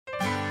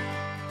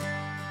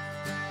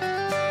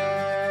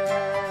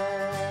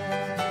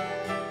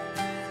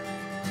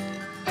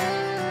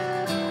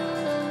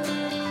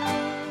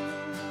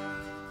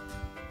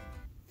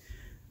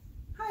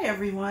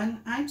everyone,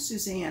 I'm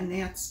Suzanne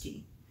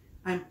Natzke.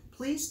 I'm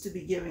pleased to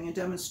be giving a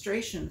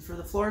demonstration for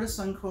the Florida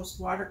Suncoast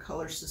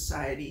Watercolor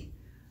Society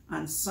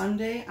on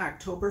Sunday,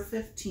 October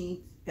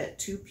 15th at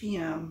 2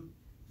 p.m.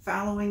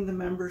 following the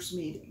members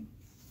meeting.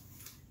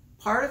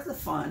 Part of the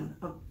fun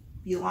of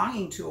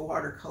belonging to a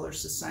watercolor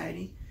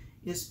society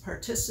is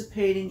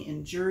participating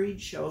in juried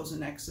shows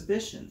and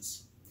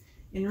exhibitions.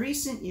 In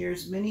recent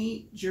years,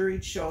 many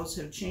juried shows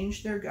have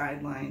changed their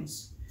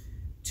guidelines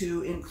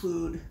to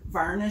include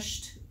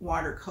varnished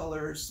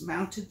watercolors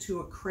mounted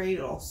to a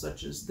cradle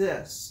such as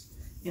this,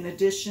 in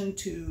addition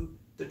to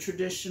the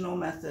traditional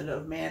method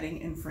of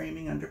matting and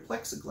framing under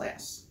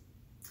plexiglass.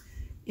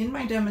 In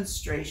my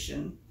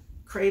demonstration,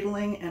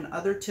 Cradling and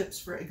Other Tips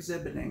for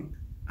Exhibiting,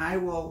 I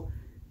will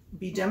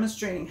be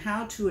demonstrating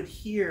how to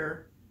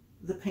adhere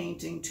the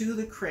painting to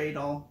the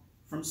cradle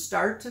from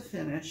start to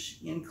finish,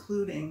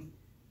 including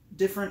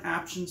different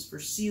options for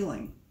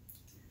sealing,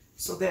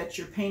 so that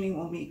your painting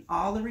will meet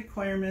all the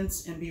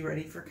requirements and be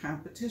ready for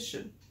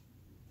competition.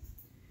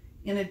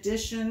 In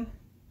addition,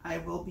 I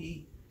will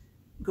be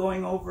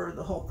going over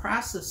the whole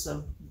process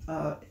of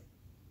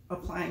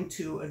applying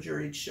to a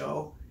juried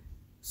show,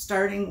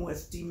 starting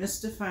with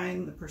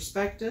demystifying the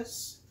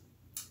prospectus,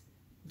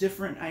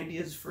 different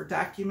ideas for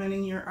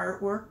documenting your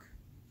artwork,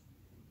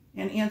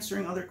 and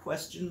answering other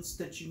questions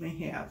that you may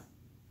have.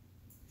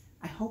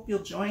 I hope you'll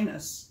join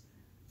us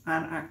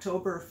on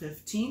October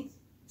 15th.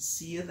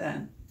 See you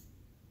then.